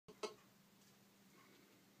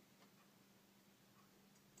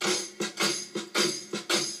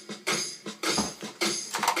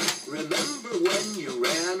when you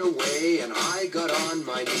ran away, and I got on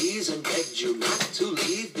my knees and begged you not to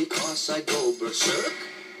leave because I go berserk?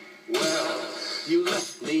 Well, you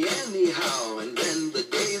left me anyhow, and then the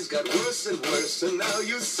days got worse and worse, and now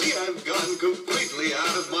you see I've gone completely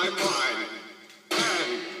out of my mind.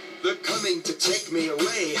 And they're coming to take me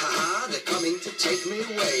away, ha-ha, they're coming to take me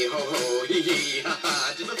away, ho-ho, hee-hee,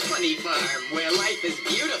 ha-ha, to the funny farm where life is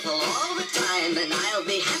beautiful all the time, and I'll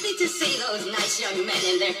be happy to see those nice young men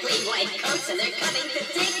in their clean white coats, and they're coming to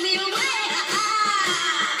take me away, ha-ha!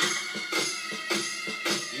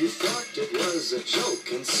 You thought it was a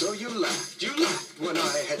joke, and so you laughed. You laughed when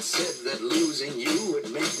I had said that losing you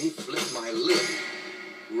would make me flip my lid.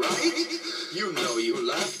 Right? You know you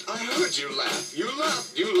laughed. I heard you laugh. You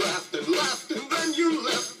laughed and then you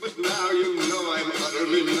left. But now you know I'm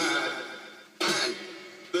utterly mad. And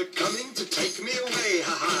they're coming to take me away,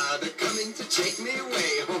 ha-ha. They're coming to take me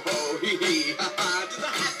away, ho-ho, hee-hee, ha-ha. To the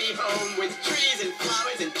happy home with trees and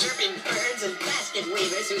flowers and chirping birds and basket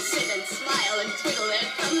weavers who sit and smile and twiddle their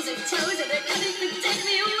thumbs and toes, and they're coming to take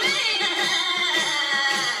me away,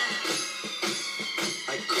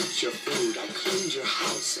 I cooked your food, I cleaned your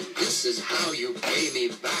house, and this is how you pay me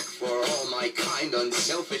back for all my kind,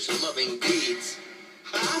 unselfish, loving deeds.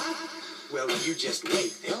 Ha? Well, you just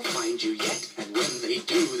wait, they'll find you yet, and when they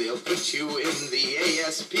do, they'll put you in the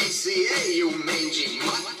ASPCA, you mangy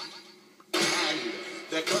mutt. And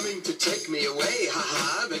they're coming to take me away,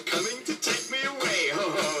 ha-ha, they're coming to take me away,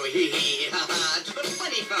 ho-ho, hee-hee, ha-ha, to the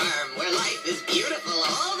funny farm where life is beautiful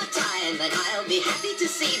all the time, and I'll be happy to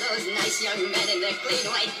see those nice young men in their clean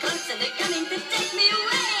white coats, and they're coming to take me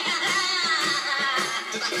away,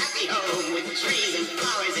 ha-ha, to the happy home with trees and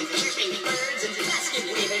flowers and chirping birds and basket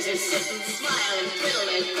weavers who sit and smile and twiddle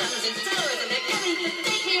their thumbs and toes, and they're coming to